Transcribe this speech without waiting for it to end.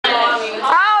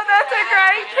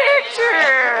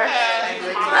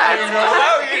even know.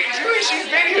 Oh, she's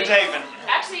videotaping.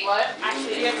 Actually,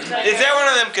 Is that one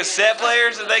of them cassette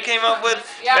players that they came up with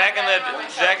back in the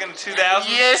 2000s?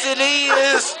 Yes, it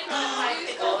is.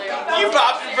 You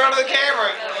popped in front of the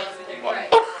camera.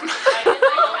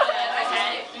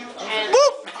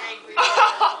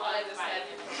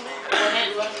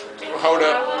 Hold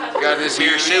up. Got this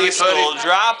here silly School footage.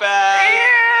 dropout.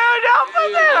 Don't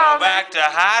put that on. Back to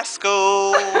high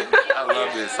school. I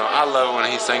love this song. I love it when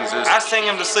he sings this. I sing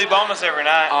him to sleep almost every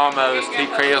night. Almost. He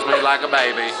cradles me like a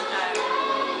baby.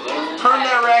 Turn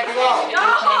that racket off.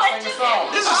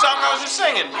 This is a song I was just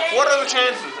singing. What are the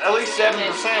chances? At least 7%.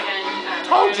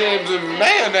 Toe jams and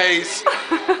mayonnaise.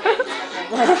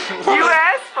 You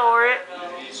asked for it.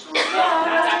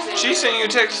 She sent you a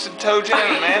text to toe jam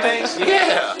and mayonnaise?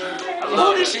 Yeah.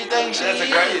 Who does she think she That's is?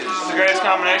 the greatest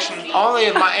combination. Only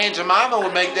if my Aunt Jemima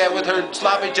would make that with her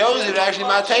sloppy joes, it actually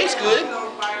might taste good.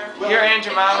 Your Aunt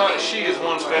Jemima, she is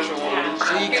one special woman.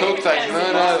 She cooks like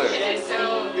none other.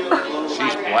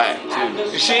 She's black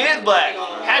too. She is black.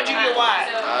 How'd you get white?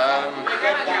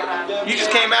 You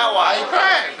just came out Why you white.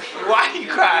 crying? Why are you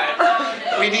crying?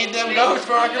 We need them notes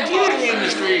for our computer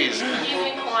industries.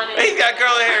 He's got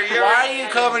curly hair. Why are you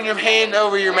covering your hand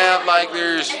over your mouth like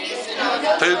there's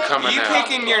food coming You out?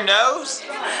 picking your nose?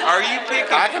 Are you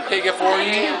picking? I can pick it for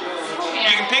you.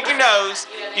 You can pick your nose.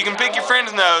 You can pick your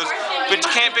friend's nose, but you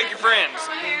can't pick your friends.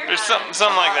 There's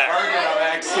something like that.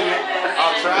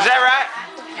 Is that right?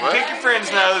 You can pick your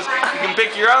friend's nose. You can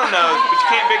pick your own nose, but you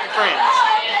can't pick your friend's.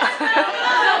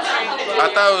 I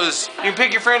thought it was You can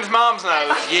pick your friend's mom's nose.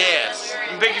 yes. You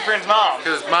can pick your friend's mom.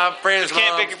 Because my friend's You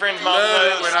can't mom pick your friend's mom's love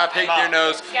it nose. when I pick their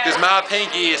nose. Because my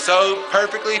pinky is so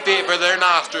perfectly fit for their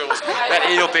nostrils that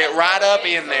it'll fit right up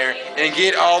in there and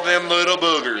get all them little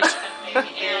boogers.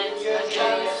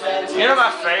 You know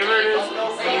my favorite is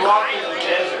when you walk through the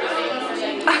desert.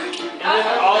 And then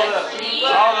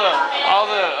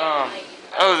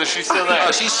oh, she's still there.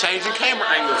 Oh, she's changing camera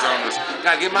angles on us.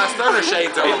 Gotta get my stunner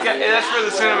shades on. That's for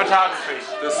the cinematography.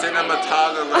 The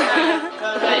cinematography.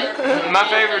 My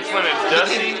favorite's when it's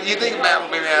dusty. You think Matt will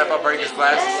be mad if I break his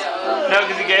glasses? No,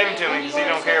 because he gave them to me because he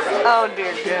don't care about it. Oh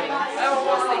dear goodness.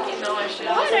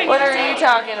 What are you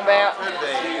talking about?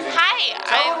 hi,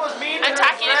 I'm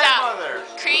talking about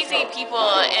crazy people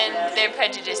and their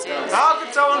prejudices. How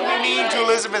could someone be mean to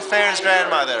Elizabeth Fair's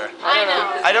grandmother? I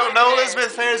know. I don't know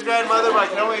Elizabeth Fair's grandmother, but I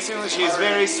can only assume that she is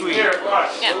very sweet. Yeah,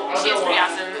 she is pretty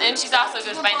awesome. And she's also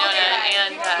goes by Nona,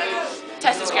 and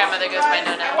Tessa's grandmother goes by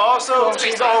Nona. Also,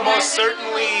 she's almost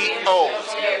certainly old.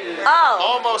 Oh.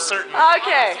 Almost certainly.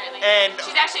 Okay. And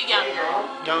She's actually younger.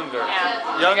 younger.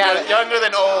 Yeah. Younger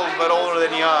than old, but older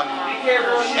than young.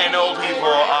 And old people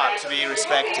ought to be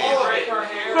respected.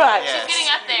 Right. Yes. She's getting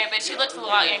up there, but she looks a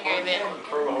lot younger than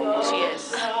she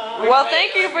is. Well,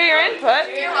 thank you for your input.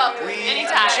 You're welcome.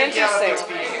 Anytime. Interesting.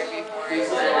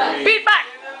 Feedback.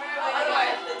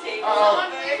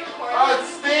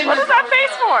 What is that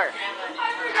face for?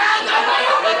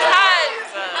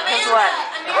 Because what?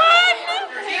 What?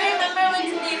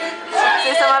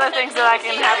 Say some other things that I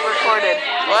can have recorded.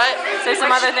 What? Say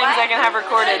some other things I can have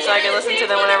recorded so I can listen to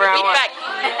them whenever I want. Feedback.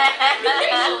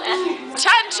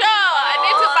 Chancho, I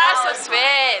need to buy some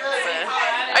sweets.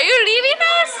 Are you leaving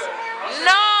us?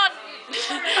 No.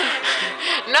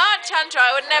 No, Chancho,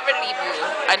 I would never leave you.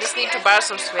 I just need to buy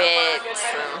some sweets.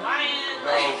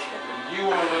 You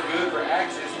want to look good for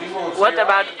access. What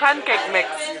about pancake mix?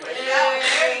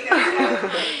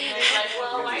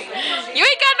 You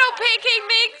ain't got no pancake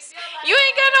mix. You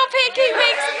ain't got no pancake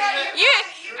mix.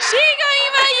 She ain't gonna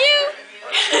email you.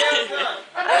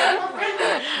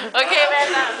 Okay, man.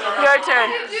 Your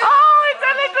turn. Oh, it's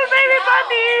a little baby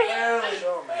bunny.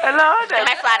 Hello there. Am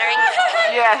I flattering?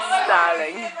 Yes,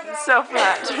 darling. So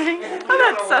flattering. Oh,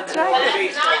 that's so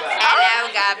attractive.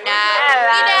 Hello, Governor.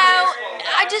 Hello. You know,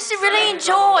 I just really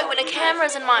enjoy when the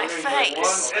camera's in my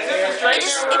face. It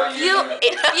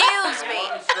fuels me.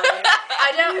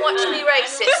 I don't want to be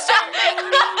racist. Don't make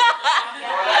me.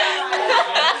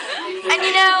 And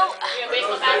you know,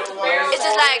 it's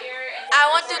just like, I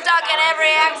want to talk in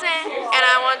every accent, and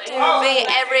I want to be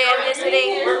every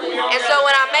ethnicity. And so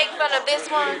when I make fun of this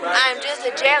one, I'm just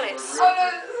jealous.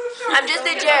 I'm just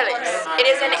jealous. It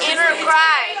is an inner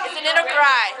cry. It's an inner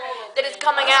cry that is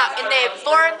coming out in the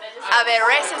form of a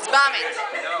racist vomit.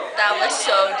 That was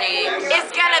so deep.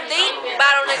 It's kind of deep, but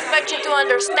I don't expect you to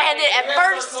understand it at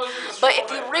first. But if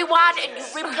you rewind and you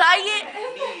replay it,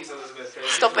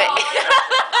 stop it.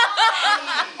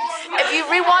 If you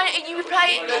rewind and you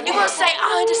replay it, you're gonna say,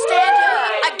 I understand her.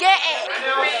 I get it.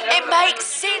 It makes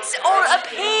sense all up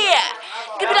here.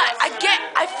 You're gonna be like,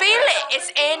 I feel it. It's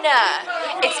in her.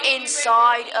 It's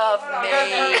inside of me.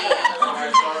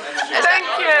 Thank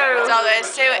you. That's all there is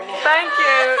to it. Thank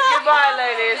you. Goodbye,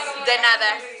 ladies. De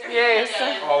nada. Yes.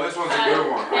 Oh, this one's a good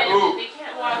one. Ooh.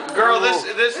 Girl,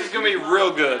 this is gonna be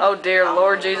real good. Oh dear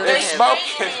Lord Jesus. It's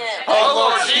smoking. Oh,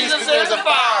 Lord Jesus, there's a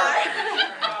fire.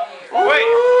 Wait.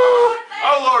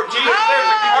 Oh Lord Jesus, there's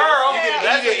a curl. You can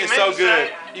eat it. It's so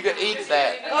good. You can eat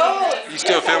that. You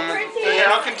still filming? Yeah,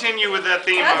 I'll continue with that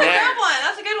theme. That's a good one.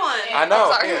 That's a good one. I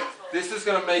know. Here, this is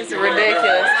gonna make It's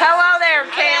ridiculous. Hello there,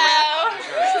 Cameron.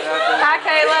 Hi,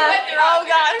 Kayla. Oh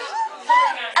gosh.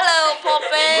 Hello,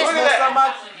 Pulpit. Look at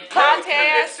that.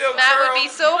 Contest. Still Matt would be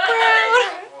so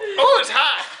proud. Oh, it's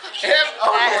hot.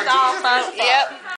 Oh, Lord That's Jesus. awesome. Yep.